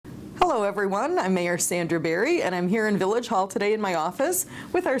Hello everyone, I'm Mayor Sandra Berry and I'm here in Village Hall today in my office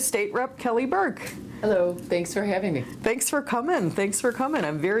with our State Rep Kelly Burke. Hello, thanks for having me. Thanks for coming.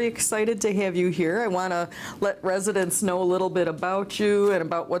 I'm very excited to have you here. I want to let residents know a little bit about you and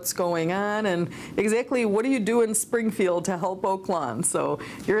about what's going on and exactly what do you do in Springfield to help Oak Lawn. So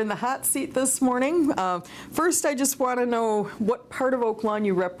you're in the hot seat this morning. First, I just want to know what part of Oak Lawn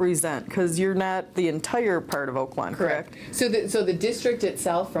you represent, because you're not the entire part of Oak Lawn, correct? So the district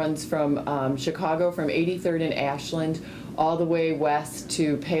itself runs from Chicago, from 83rd and Ashland, all the way west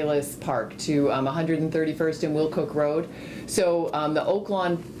to Palos Park, to 131st and Wilcook Road. So the Oak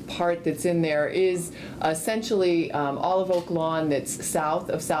Lawn part that's in there is essentially all of Oak Lawn that's south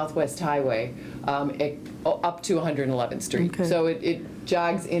of Southwest Highway up to 111th Street. Okay. So it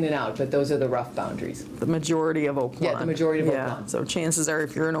jogs in and out, but those are the rough boundaries. The majority of Oak Lawn. Yeah, the majority of Oak Lawn. So chances are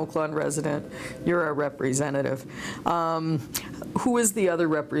if you're an Oak Lawn resident, you're a representative. Who is the other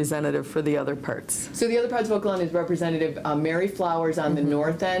representative for the other parts? So the other parts of Oak Lawn is Representative Mary Flowers on the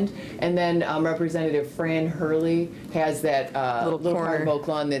north end, and then Representative Fran Hurley has that little part of Oak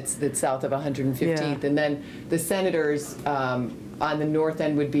Lawn that's south of 115th, and then the senators on the north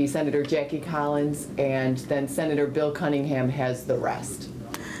end would be Senator Jackie Collins, and then Senator Bill Cunningham has the rest.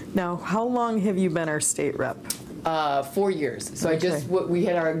 Now, how long have you been our state rep? 4 years. So Okay. we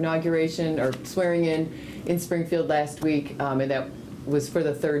had our inauguration or swearing in Springfield last week, and that was for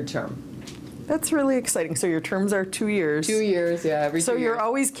the third term. That's really exciting. So your terms are 2 years. 2 years, yeah. Every so 2 you're years.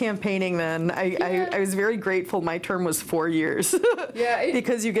 always campaigning then. I was very grateful my term was 4 years. Yeah.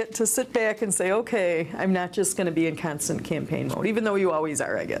 Because you get to sit back and say, okay, I'm not just going to be in constant campaign mode, even though you always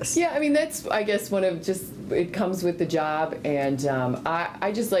are, I guess. Yeah, I mean, that's, I guess, one of just, it comes with the job, and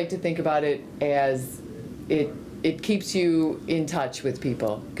I just like to think about it as it keeps you in touch with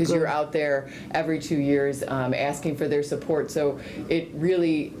people, because you're out there every 2 years asking for their support. So it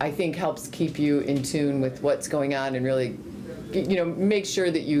really, I think, helps keep you in tune with what's going on and really, make sure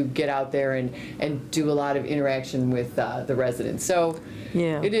that you get out there and do a lot of interaction with the residents. So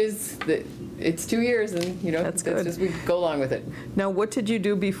it is, it's 2 years, and That's good. just, we go along with it. Now, what did you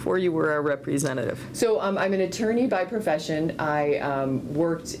do before you were our representative? So I'm an attorney by profession. I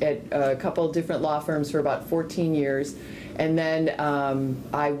worked at a couple of different law firms for about 14 years. And then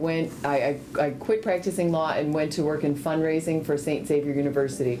I quit practicing law and went to work in fundraising for St. Xavier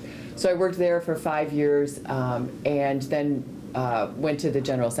University. So I worked there for 5 years and then went to the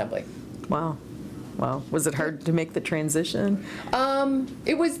General Assembly. Wow. Wow. Was it hard to make the transition?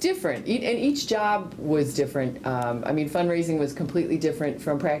 It was different, and each job was different. I mean, fundraising was completely different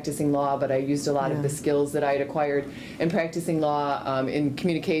from practicing law, but I used a lot of the skills that I had acquired in practicing law in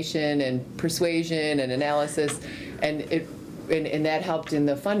communication and persuasion and analysis, and that helped in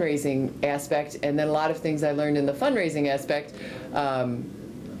the fundraising aspect. And then a lot of things I learned in the fundraising aspect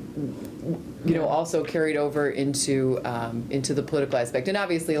also carried over into the political aspect, and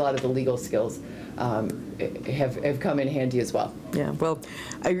obviously a lot of the legal skills have come in handy as well. Yeah, well,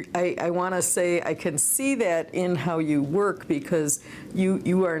 I want to say I can see that in how you work, because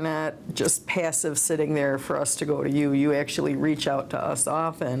you are not just passive sitting there for us to go to you. You actually reach out to us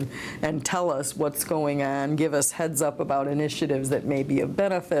often and tell us what's going on, give us heads up about initiatives that may be of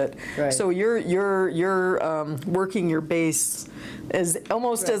benefit. Right. So you're working your base as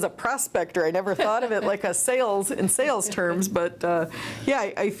almost as a prospector. I never thought of it like a sales terms, but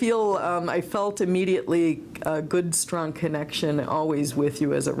I feel I felt immediately a good, strong connection always with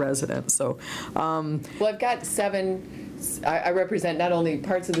you as a resident. So, well, I've got 7. I represent not only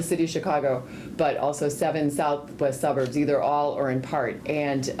parts of the city of Chicago, but also 7 southwest suburbs, either all or in part.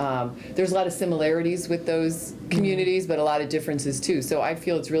 And there's a lot of similarities with those communities, but a lot of differences too. So I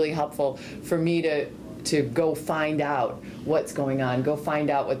feel it's really helpful for me to go find out what's going on, go find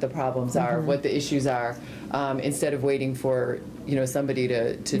out what the problems are, what the issues are, instead of waiting for somebody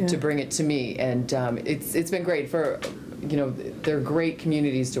to bring it to me. And it's been great for they're great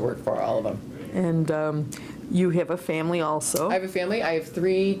communities to work for, all of them. And you have a family also. I have a family. I have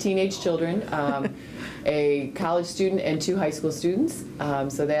 3 teenage children, a college student and 2 high school students.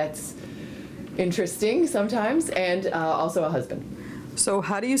 So that's interesting sometimes, and also a husband. So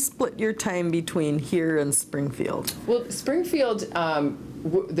how do you split your time between here and Springfield? Well, Springfield,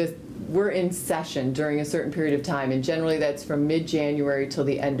 we're in session during a certain period of time, and generally that's from mid-January till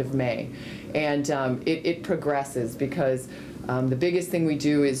the end of May. And it progresses, because the biggest thing we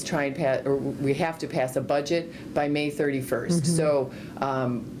do is try and pass, or we have to pass a budget by May 31st. So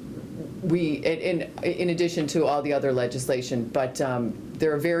in addition to all the other legislation, but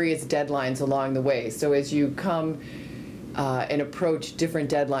there are various deadlines along the way. So as you come and approach different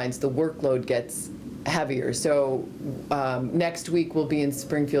deadlines, the workload gets heavier. So next week we'll be in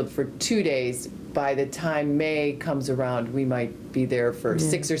Springfield for 2 days. By the time May comes around, we might be there for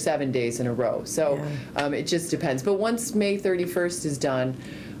 6 or 7 days in a row. So it just depends. But once May 31st is done,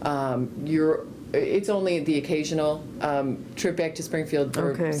 it's only the occasional trip back to Springfield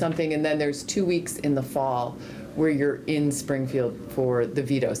for something, and then there's 2 weeks in the fall where you're in Springfield for the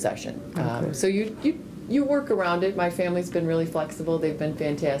veto session. So you work around it. My family's been really flexible. They've been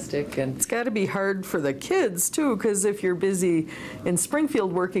fantastic. And it's got to be hard for the kids, too, because if you're busy in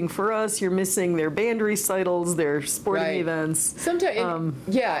Springfield working for us, you're missing their band recitals, their sporting events. Sometimes,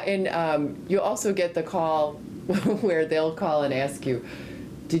 you also get the call where they'll call and ask you,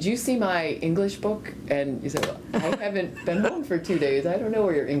 did you see my English book? And you say, well, I haven't been home for 2 days. I don't know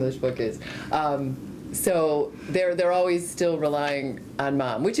where your English book is. So they're always still relying on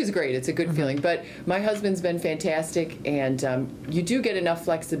Mom, which is great. It's a good feeling. But my husband's been fantastic, and you do get enough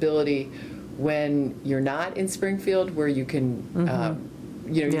flexibility when you're not in Springfield, where you can,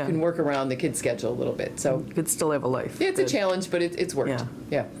 you can work around the kids' schedule a little bit. So you could still have a life. Yeah, it's a challenge, but it's worked.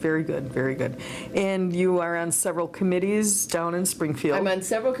 Yeah. Very good, very good. And you are on several committees down in Springfield. I'm on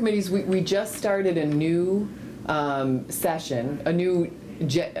several committees. We just started a new session,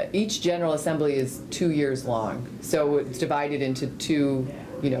 each General Assembly is 2 years long, so it's divided into two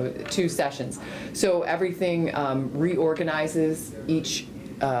sessions. So everything reorganizes each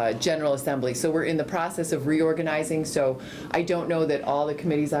General Assembly. So we're in the process of reorganizing, so I don't know that all the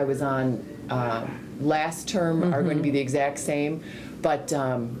committees I was on last term are going to be the exact same, but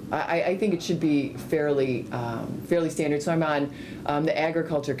I think it should be fairly standard. So I'm on the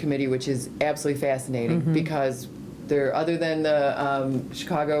Agriculture Committee, which is absolutely fascinating because other than the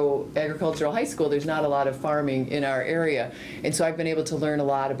Chicago Agricultural High School, there's not a lot of farming in our area. And so I've been able to learn a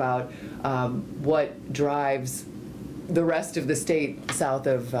lot about what drives the rest of the state south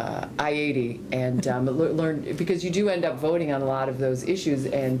of I-80, and learn, because you do end up voting on a lot of those issues,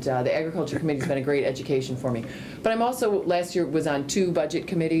 and the Agriculture Committee has been a great education for me. But I'm also, last year, was on 2 budget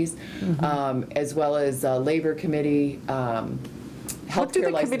committees, as well as Labor Committee, what do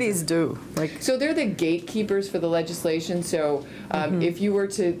the committees do? So they're the gatekeepers for the legislation. So if you were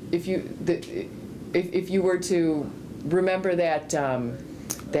to remember that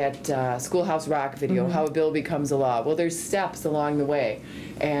Schoolhouse Rock video, how a bill becomes a law. Well, there's steps along the way,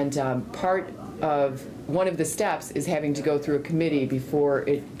 and one of the steps is having to go through a committee before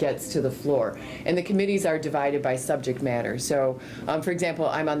it gets to the floor. And the committees are divided by subject matter. So, for example,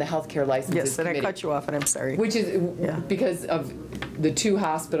 I'm on the healthcare licenses committee. Yes, and I cut you off, and I'm sorry. Which is because of the 2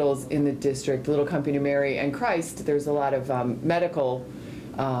 hospitals in the district, Little Company Mary and Christ. There's a lot of medical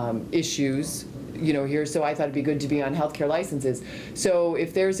issues here, so I thought it'd be good to be on healthcare licenses. So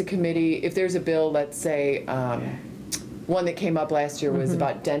if there's a bill, let's say, one that came up last year was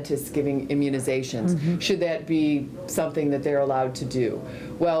about dentists giving immunizations. Should that be something that they're allowed to do?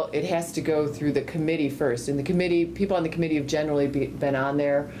 Well, it has to go through the committee first, and people on the committee have generally been on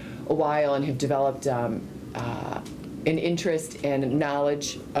there a while and have developed an interest and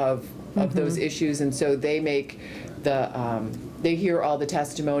knowledge of those issues, and so they make they hear all the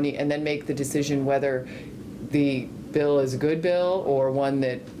testimony and then make the decision whether the bill is a good bill or one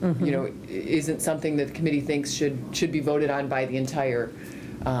that isn't something that the committee thinks should be voted on by the entire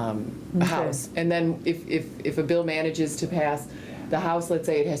House. And then if a bill manages to pass the House, let's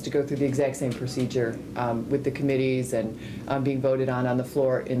say, it has to go through the exact same procedure with the committees and being voted on the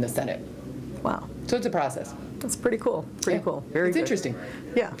floor in the Senate. Wow. So it's a process. That's pretty cool. Pretty cool. Very It's good. interesting.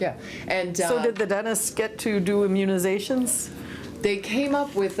 Yeah. Yeah. And so did the dentists get to do immunizations? They came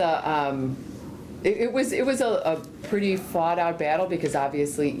up with it was a pretty fought out battle, because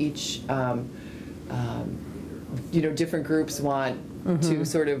obviously each different groups want to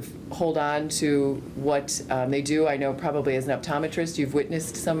sort of hold on to what they do. I know probably as an optometrist you've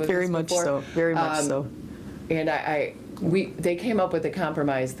witnessed some of Very this much before. so. Very much so. And they came up with a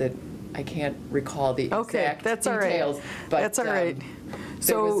compromise that I can't recall the exact details. Right. But that's all right.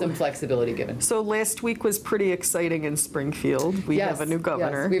 There was some flexibility given. So last week was pretty exciting in Springfield. We have a new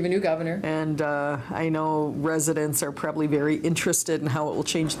governor. Yes, we have a new governor. And I know residents are probably very interested in how it will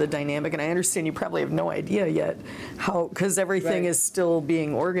change the dynamic. And I understand you probably have no idea yet how, because everything is still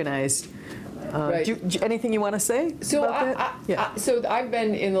being organized. Anything you want to say about that? So I've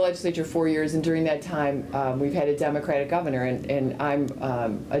been in the legislature 4 years, and during that time we've had a Democratic governor, and I'm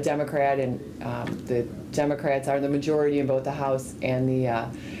a Democrat, and the Democrats are the majority in both the House and the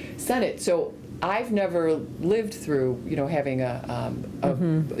Senate. So I've never lived through having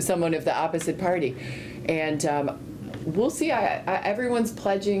someone of the opposite party, and we'll see. Everyone's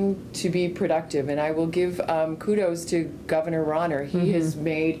pledging to be productive, and I will give kudos to Governor Rauner. He has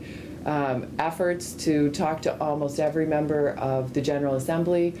made efforts to talk to almost every member of the General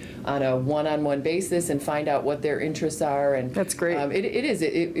Assembly on a one-on-one basis and find out what their interests are. And that's great. It is.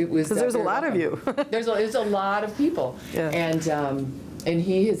 It was because there's a lot of you. there's a lot of people, yeah. And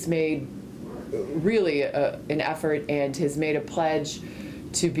he has made really an effort and has made a pledge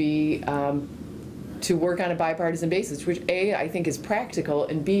to be to work on a bipartisan basis, which A, I think is practical,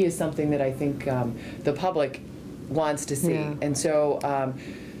 and B, is something that I think the public wants to see. Yeah. And so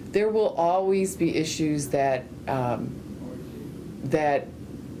there will always be issues that that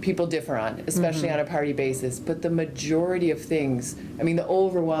people differ on, especially on a party basis. But the majority of things, I mean, the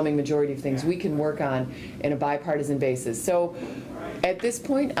overwhelming majority of things, we can work on in a bipartisan basis. So at this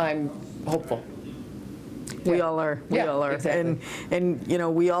point, I'm hopeful. We all are. We all are. Exactly. And you know,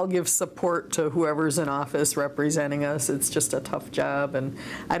 we all give support to whoever's in office representing us. It's just a tough job, and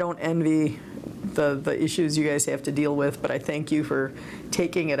I don't envy the issues you guys have to deal with, but I thank you for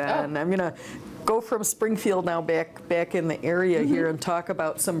taking it on. I'm going to go from Springfield now back in the area here and talk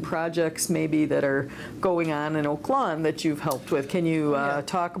about some projects maybe that are going on in Oak Lawn that you've helped with. Can you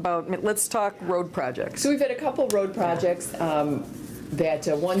talk about, let's talk road projects. So we've had a couple road projects that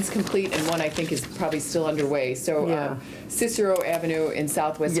one's complete and one I think is probably still underway. So Cicero Avenue and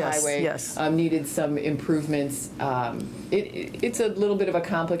Southwest Highway needed some improvements. It's a little bit of a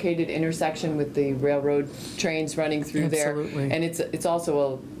complicated intersection with the railroad trains running through there, and it's also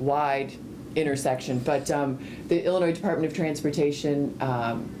a wide intersection. But the Illinois Department of Transportation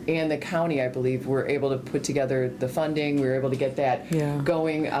and the county, I believe, were able to put together the funding. We were able to get that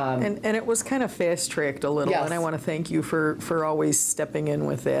going. And it was kind of fast-tracked a little, and I want to thank you for always stepping in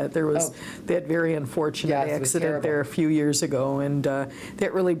with that. There was that very unfortunate accident there a few years ago, and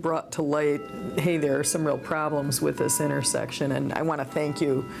that really brought to light, hey, there are some real problems with this intersection, and I want to thank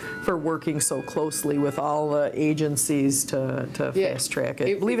you for working so closely with all the agencies to fast-track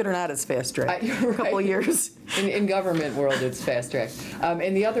it. Believe it or not, it's fast-tracked. A couple of years. In government world, it's fast-tracked.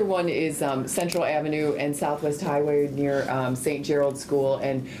 And the other one is Central Avenue and Southwest Highway near St. Gerald School,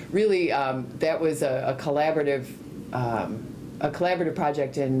 and really that was a collaborative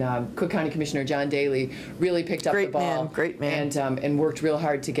project, and Cook County Commissioner John Daly really picked up the ball. Great man. And worked real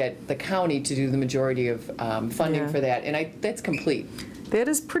hard to get the county to do the majority of funding for that, and that's complete. That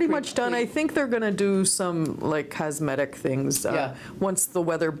is pretty much done. I think they're going to do some like cosmetic things once the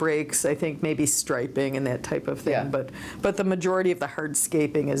weather breaks. I think maybe striping and that type of thing. But the majority of the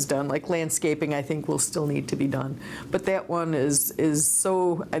hardscaping is done. Like landscaping, I think will still need to be done. But that one is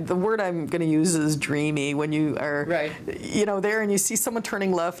so. The word I'm going to use is dreamy. When you are there and you see someone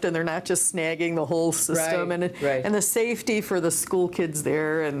turning left and they're not just snagging the whole system and the safety for the school kids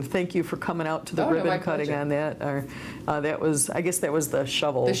there. And thank you for coming out to the ribbon cutting on that. That was, I guess that was the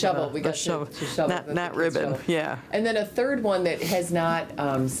shovel. The shovel. We got to shovel. Not ribbon. Shovel. And then a third one that has not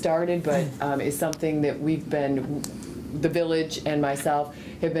started, but is something that we've been, the village and myself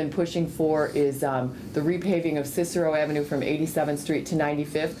have been pushing for, is the repaving of Cicero Avenue from 87th Street to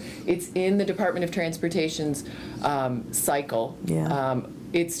 95th. It's in the Department of Transportation's cycle.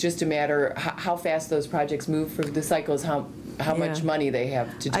 It's just a matter how fast those projects move. For the cycle is how much money they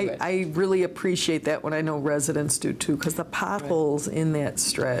have to do it. I really appreciate that when I know residents do too, because the potholes in that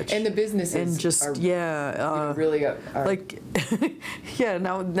stretch and the businesses and just are, really are. Like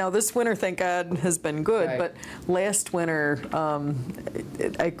now this winter, thank God, has been good, but last winter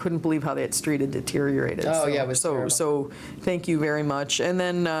I couldn't believe how that street had deteriorated. It was terrible. So thank you very much. And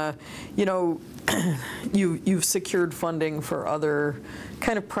then you've secured funding for other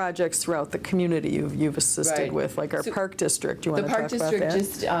kind of projects throughout the community you've assisted with, like our Park District. You want to talk about that? The Park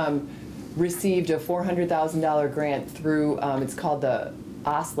District just received a $400,000 grant through, it's called the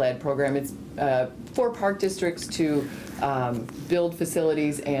OSLAD program. It's for park districts to build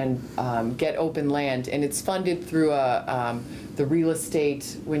facilities and get open land, and it's funded through the real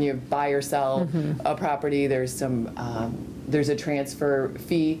estate. When you buy or sell a property, there's a transfer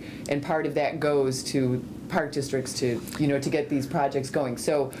fee, and part of that goes to park districts to get these projects going.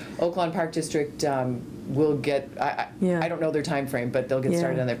 So Oak Lawn Park District will get, I don't know their time frame, but they'll get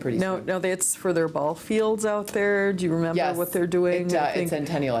started on that pretty soon. No, that's for their ball fields out there. Do you remember what they're doing? It's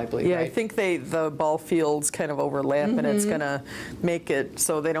Centennial, I believe. I think the ball fields kind of overlap, and it's going to make it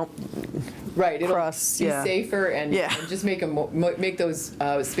so they don't cross. It'll be safer and just make those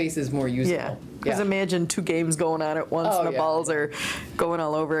spaces more usable. Because imagine two games going on at once and the balls are going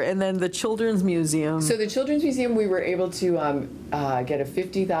all over. And then the Children's Museum. So the Children's Museum, we were able to get a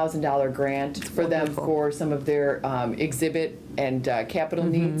 $50,000 grant for them for some of their exhibit and capital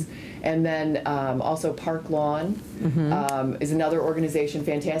needs. And then also Park Lawn is another organization,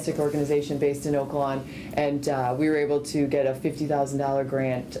 fantastic organization based in Oak Lawn, and we were able to get a $50,000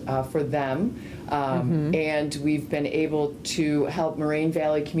 grant for them. And we've been able to help Moraine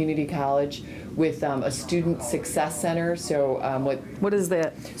Valley Community College with a student success center. So what is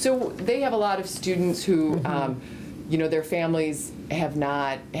that? So they have a lot of students who you know, their families have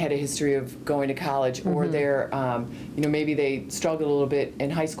not had a history of going to college, or they're, you know, maybe they struggled a little bit in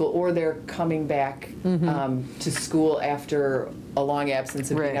high school, or they're coming back to school after a long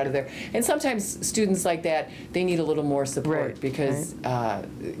absence of being out of there. And sometimes students like that, they need a little more support because,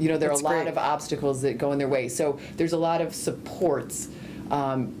 you know, there are a lot of obstacles that go in their way. So there's a lot of supports,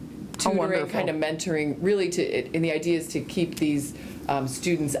 tutoring, kind of mentoring, really and the idea is to keep these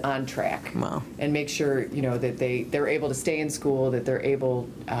students on track and make sure, you know, that they're able to stay in school, that they're able,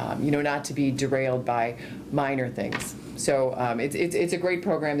 you know, not to be derailed by minor things. So it's a great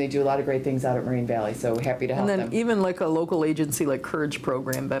program. They do a lot of great things out at Moraine Valley, so happy to help them. And then even like a local agency like Courage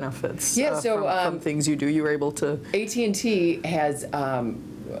Program benefits from things you do. You were able to... AT&T has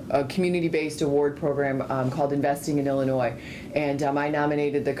a community-based award program called Investing in Illinois, and I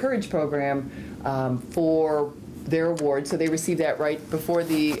nominated the Courage Program for their award, so they received that right before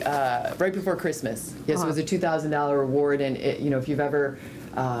Christmas. Yes, it was a $2,000 award, and you know, if you've ever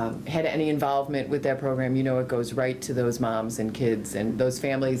had any involvement with that program, you know it goes right to those moms and kids and those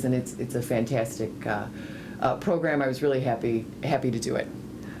families, and it's a fantastic program. I was really happy to do it.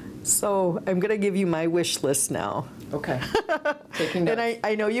 So I'm going to give you my wish list now. Okay. Taking notes. And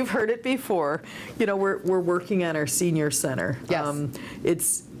I know you've heard it before. You know, we're working on our senior center. Yes.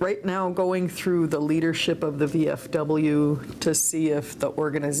 It's right now going through the leadership of the VFW to see if the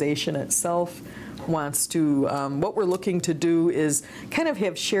organization itself wants to, what we're looking to do is kind of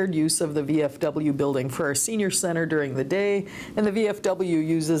have shared use of the VFW building for our senior center during the day, and the VFW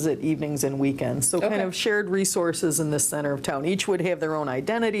uses it evenings and weekends. So kind of shared resources in the center of town. Each would have their own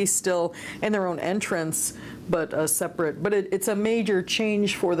identity still and their own entrance, but a separate, but it's a major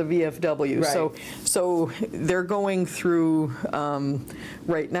change for the VFW. Right. So they're going through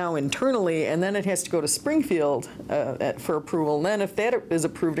right now internally, and then it has to go to Springfield for approval. And then if that is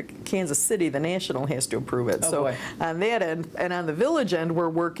approved at Kansas City, the national has to approve it. So on that end, and on the village end, we're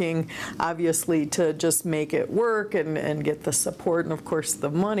working obviously to just make it work and get the support and of course the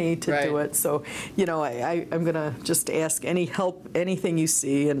money to do it. So, you know, I'm gonna just ask any help, anything you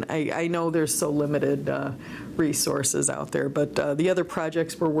see, and I know there's so limited resources out there, but the other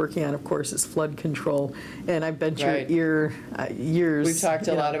projects we're working on, of course, is flood control, and I've been your ear years. We've talked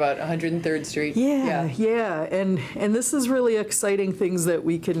a lot about 103rd Street. Yeah, and this is really exciting things that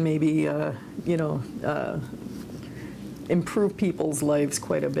we can maybe, you know, improve people's lives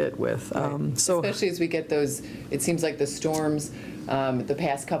quite a bit with. So especially as we get those, it seems like the storms the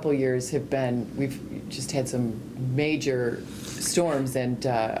past couple years have been, we've just had some major storms, and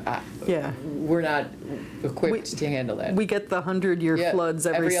we're not equipped to handle that. We get the 100-year floods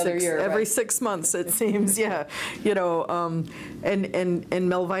every 6 months, it seems. You know, and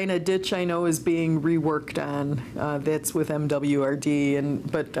Melvina Ditch, I know, is being reworked on. That's with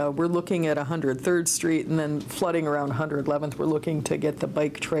MWRD, but we're looking at 103rd Street, and then flooding around 111th. We're looking to get the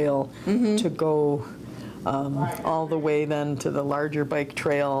bike trail to go all the way then to the larger bike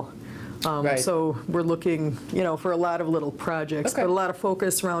trail. So we're looking, you know, for a lot of little projects, but a lot of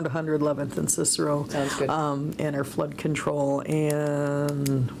focus around 111th and Cicero. Sounds good. And our flood control,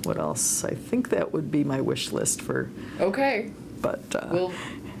 and what else? I think that would be my wish list for. Okay. But we'll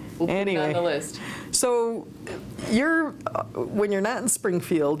anyway, put it on the list. So when you're not in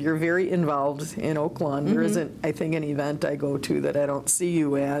Springfield, you're very involved in Oak Lawn. There isn't, I think, an event I go to that I don't see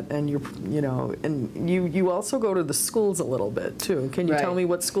you at, and you know, and you also go to the schools a little bit too. Can you tell me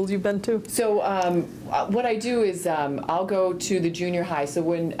what schools you've been to? So what I do is I'll go to the junior high. So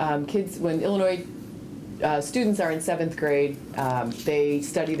when Illinois students are in 7th grade, they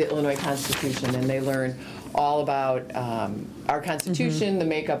study the Illinois Constitution, and they learn all about our Constitution, the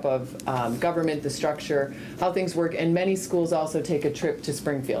makeup of government, the structure, how things work, and many schools also take a trip to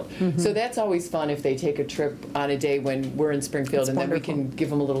Springfield. So that's always fun if they take a trip on a day when we're in Springfield, and then we can give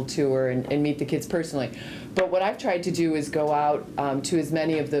them a little tour and meet the kids personally. But what I've tried to do is go out to as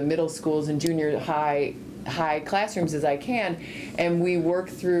many of the middle schools and junior high classrooms as I can, and we work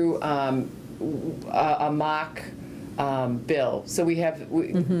through a mock bill. So we have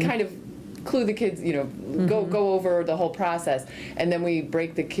kind of clue the kids, you know, go over the whole process, and then we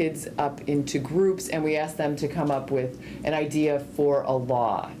break the kids up into groups, and we ask them to come up with an idea for a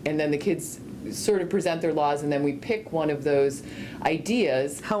law, and then the kids sort of present their laws, and then we pick one of those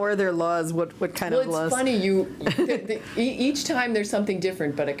ideas. How are their laws? What kind Well, of laws? it's funny, each time there's something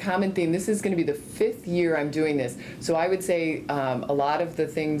different, but a common theme. This is going to be the 5th year I'm doing this. So I would say a lot of the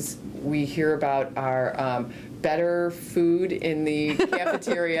things we hear about are better food in the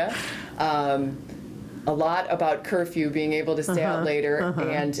cafeteria, a lot about curfew, being able to stay out later,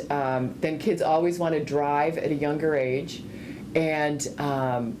 and then kids always want to drive at a younger age. And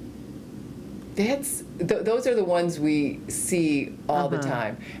those are the ones we see all the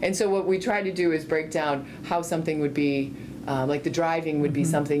time. And so what we try to do is break down how something would be, like the driving would be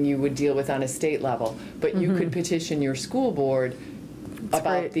something you would deal with on a state level, but you could petition your school board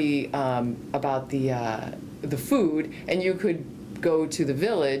about the food, and you could go to the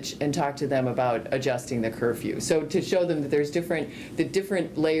village and talk to them about adjusting the curfew. So to show them that there's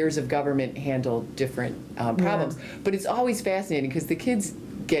different layers of government handle different problems. But it's always fascinating because the kids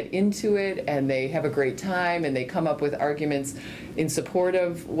get into it and they have a great time and they come up with arguments in support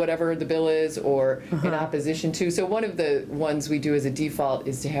of whatever the bill is or in opposition to. So one of the ones we do as a default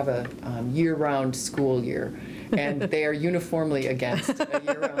is to have a year-round school year. And they are uniformly against a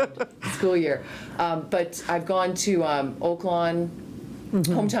year-round school year. But I've gone to Oak Lawn,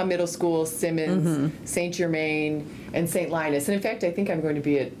 Hometown Middle School, Simmons, St. Germain, and St. Linus. And in fact, I think I'm going to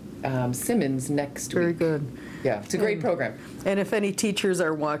be at Simmons next week. Very good. Yeah, it's a great program. And if any teachers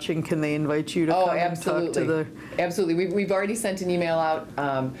are watching, can they invite you to come and talk to the... Absolutely. We've already sent an email out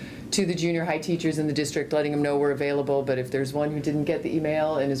to the junior high teachers in the district letting them know we're available, but if there's one who didn't get the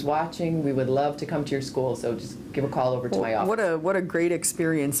email and is watching, we would love to come to your school, so just give a call over to my office. What a great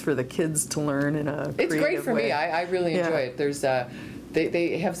experience for the kids to learn in a It's great creative for way. me. I really enjoy it. There's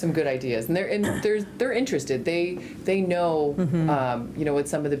they have some good ideas, and they're interested. They know you know what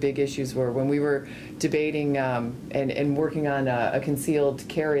some of the big issues were when we were debating and working on a concealed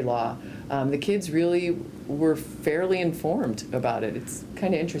carry law. The kids really were fairly informed about it. It's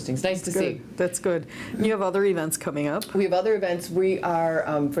kind of interesting. It's nice to see. That's good. You have other events coming up. We have other events. We are,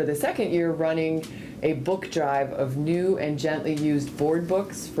 for the 2nd year, running a book drive of new and gently used board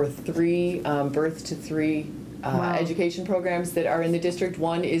books for 3 birth to 3 education programs that are in the district.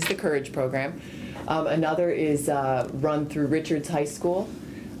 One is the Courage program. Another is run through Richards High School.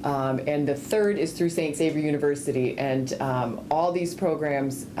 And the 3rd is through St. Xavier University. And all these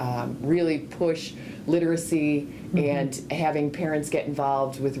programs really push literacy and having parents get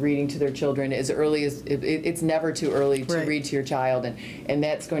involved with reading to their children as early as, it's never too early to read to your child, and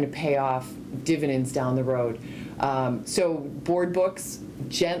that's going to pay off dividends down the road. So board books,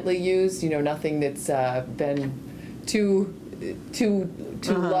 gently used, you know, nothing that's been too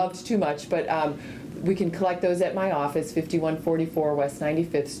loved too much, but we can collect those at my office, 5144 West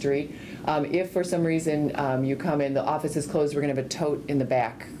 95th Street. If for some reason you come in, the office is closed, we're going to have a tote in the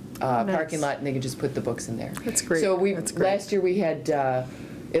back parking lot, and they can just put the books in there. That's great. So That's great. last year we had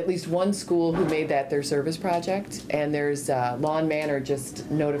at least one school who made that their service project, and there's Lawn Manor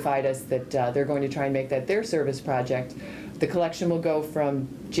just notified us that they're going to try and make that their service project. The collection will go from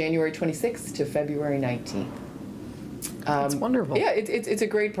January 26th to February 19th. That's wonderful. Yeah, it's a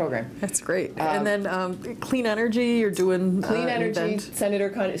great program. That's great. And then clean energy, you're doing Clean energy. event.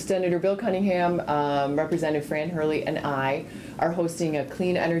 Senator Bill Cunningham, Representative Fran Hurley, and I are hosting a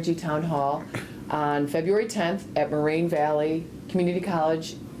clean energy town hall on February 10th at Moraine Valley Community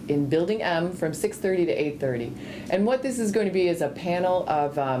College in Building M from 6:30 to 8:30. And what this is going to be is a panel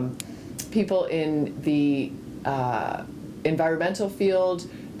of people in the environmental field,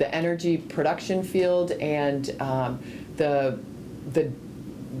 the energy production field, and the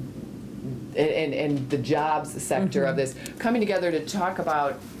jobs sector of this, coming together to talk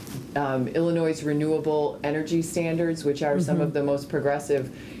about Illinois' renewable energy standards, which are some of the most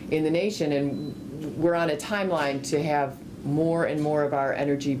progressive in the nation, and we're on a timeline to have more and more of our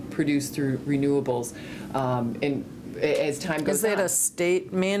energy produced through renewables as time goes on. Is that a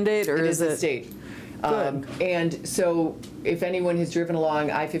state mandate, or is it? It is a state. And so if anyone has driven along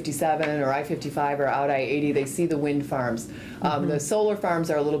I-57 or I-55 or out I-80, they see the wind farms. The solar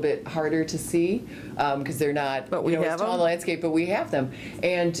farms are a little bit harder to see because they're not, but you know, it's tall landscape, but we have them.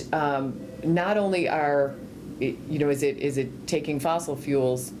 And not only are, you know, is it taking fossil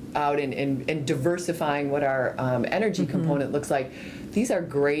fuels out and diversifying what our energy component looks like. These are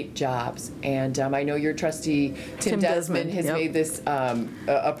great jobs, and I know your trustee Tim Desmond has made this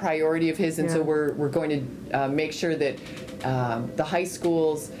a priority of his, and so we're going to make sure that the high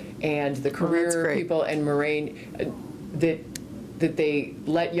schools and the career people and Moraine that they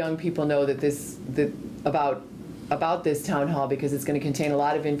let young people know that about this town hall, because it's going to contain a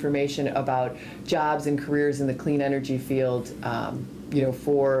lot of information about jobs and careers in the clean energy field.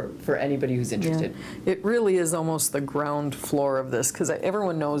 for anybody who's interested. Yeah. It really is almost the ground floor of this, because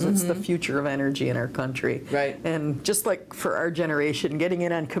everyone knows it's the future of energy in our country. Right. And just like for our generation, getting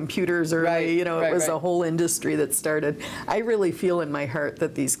in on computers early, Right. It was a whole industry that started. I really feel in my heart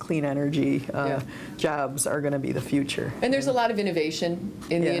that these clean energy jobs are going to be the future. And there's a lot of innovation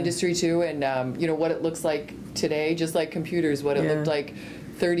in the industry too, and what it looks like today, just like computers, what it looked like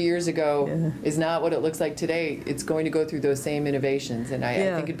 30 years ago is not what it looks like today. It's going to go through those same innovations, and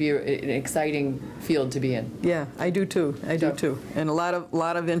I think it'd be an exciting field to be in. Yeah, I do too. I do too, and a lot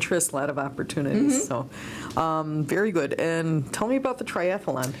of interest, a lot of opportunities. So, very good. And tell me about the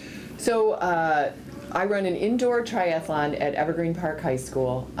triathlon. So. I run an indoor triathlon at Evergreen Park High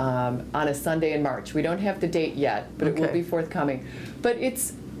School on a Sunday in March. We don't have the date yet, but it will be forthcoming. But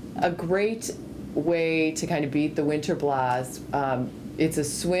it's a great way to kind of beat the winter blahs. It's a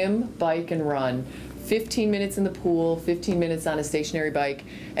swim, bike, and run. 15 minutes in the pool, 15 minutes on a stationary bike,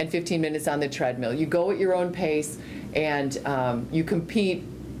 and 15 minutes on the treadmill. You go at your own pace, and you compete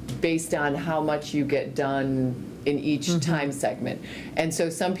based on how much you get done in each time segment. And so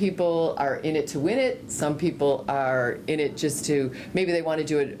some people are in it to win it, some people are in it just to, maybe they want to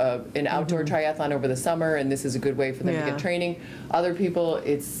do an outdoor triathlon over the summer, and this is a good way for them to get training. Other people,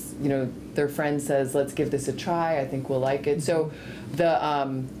 it's, their friend says, let's give this a try, I think we'll like it. So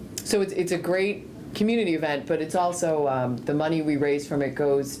it's a great community event, but it's also the money we raise from it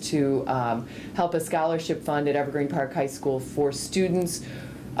goes to help a scholarship fund at Evergreen Park High School for students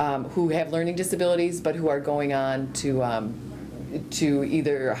who have learning disabilities, but who are going on to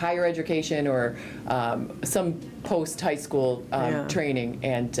either higher education or some post-high school training,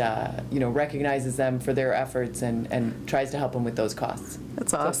 and recognizes them for their efforts and tries to help them with those costs.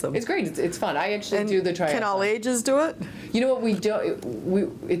 That's awesome. So it's great. It's fun. I actually do the triathlon. Can all ages do it? You know what, we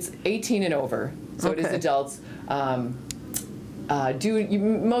do? It's 18 and over, so it is adults.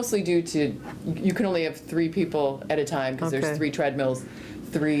 Mostly due to, you can only have 3 people at a time because there's 3 treadmills,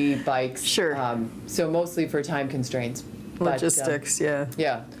 3 bikes. Sure. So mostly for time constraints. Logistics, Yeah.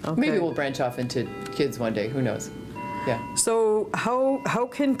 Okay. Maybe we'll branch off into kids one day. Who knows? Yeah. So how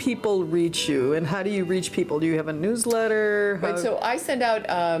can people reach you, and how do you reach people? Do you have a newsletter? Right, so I send out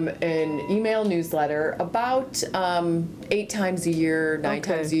an email newsletter about 8 times a year, 9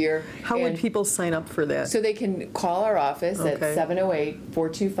 times a year. How would people sign up for that? So they can call our office at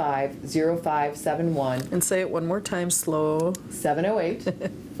 708-425-0571. And say it one more time, slow.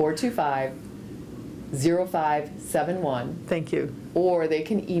 708-425-0571. Thank you. Or they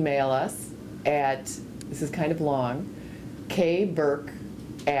can email us at, this is kind of long,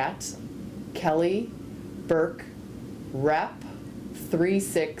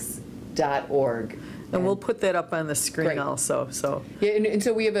 kburke@kellyburkerep36.org. And we'll put that up on the screen Great. also. So yeah, and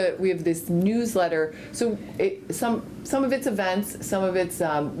so we have this newsletter. So some of it's events, some of it's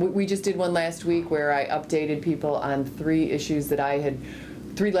we just did one last week where I updated people on 3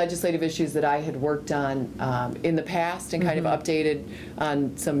 legislative issues that I had worked on in the past, and kind of updated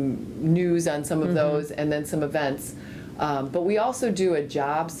on some news on some of those, and then some events. But we also do a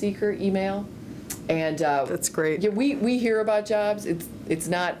job seeker email, and that's great. Yeah, we hear about jobs. It's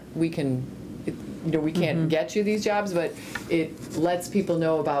not we can't get you these jobs, but it lets people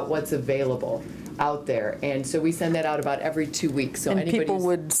know about what's available out there, and so we send that out about every 2 weeks. So and anybody people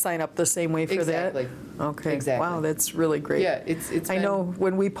would sign up the same way for that? Exactly. Okay. Exactly. Wow, that's really great. Yeah, it's I know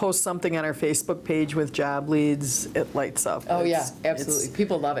when we post something on our Facebook page with job leads, it lights up. Oh yeah, absolutely.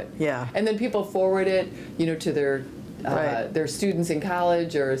 People love it. Yeah. And then people forward it, to their students in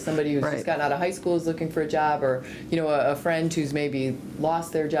college, or somebody who's just gotten out of high school is looking for a job, or a friend who's maybe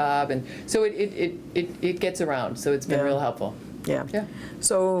lost their job, and so it gets around. So it's been real helpful. Yeah. Yeah.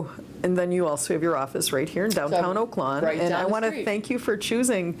 So, and then you also have your office right here in downtown Oak Lawn. Right and down I the want to street. thank you for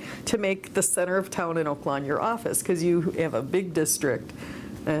choosing to make the center of town in Oak Lawn your office, because you have a big district.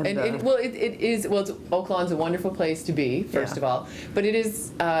 And, Oak Lawn's a wonderful place to be, first of all, but it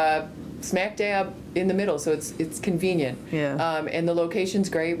is smack dab in the middle, so it's convenient. Yeah. And the location's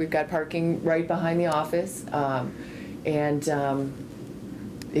great. We've got parking right behind the office,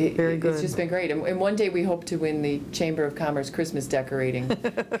 Very good. It's just been great. And one day we hope to win the Chamber of Commerce Christmas decorating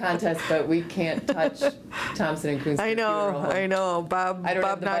contest, but we can't touch Thompson & Coon's. I know. Bob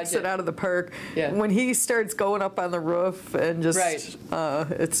knocks it out of the park. Yeah. When he starts going up on the roof and just,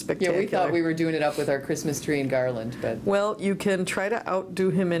 it's spectacular. Yeah, we thought we were doing it up with our Christmas tree and garland, but. Well, you can try to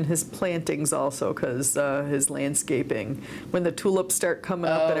outdo him in his plantings also, because his landscaping, when the tulips start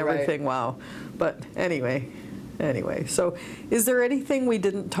coming up and everything, wow. But anyway. Anyway, so is there anything we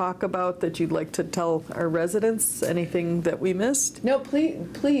didn't talk about that you'd like to tell our residents? Anything that we missed? No,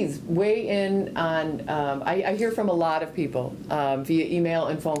 please weigh in on, I hear from a lot of people via email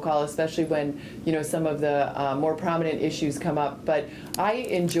and phone call, especially when, some of the more prominent issues come up. But I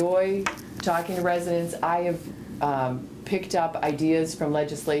enjoy talking to residents. I have picked up ideas from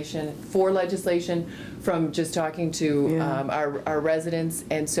legislation from just talking to our residents.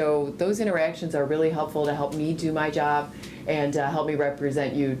 And so those interactions are really helpful to help me do my job and help me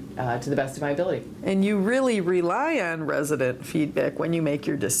represent you to the best of my ability. And you really rely on resident feedback when you make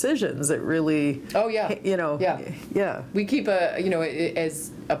your decisions. It really, oh yeah, yeah. We keep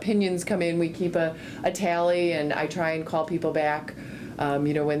as opinions come in, we keep a tally, and I try and call people back,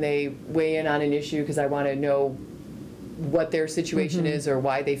 when they weigh in on an issue, because I want to know what their situation is or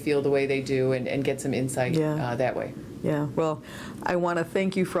why they feel the way they do, and get some insight that way. Yeah, well, I want to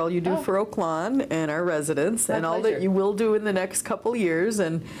thank you for all you do for Oak Lawn and our residents, and all pleasure. that you will do in the next couple years.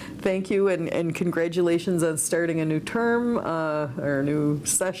 And thank you, and congratulations on starting a new term or a new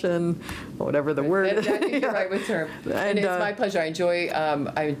session, whatever the word. I think you're right with term. And it's my pleasure. I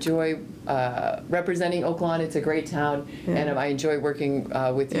enjoy representing Oak Lawn. It's a great town, and I enjoy working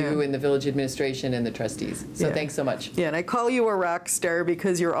with you and the village administration and the trustees. So thanks so much. Yeah, and I call you a rock star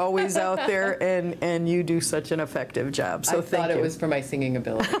because you're always out there, and you do such an effective job. So I thought it was for my singing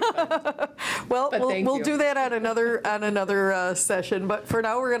ability. Well, we'll do that on another session. But for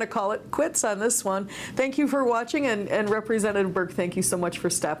now, we're going to call it quits on this one. Thank you for watching, and Representative Burke, thank you so much for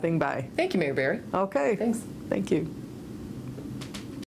stopping by. Thank you, Mayor Barry. Okay. Thanks. Thank you.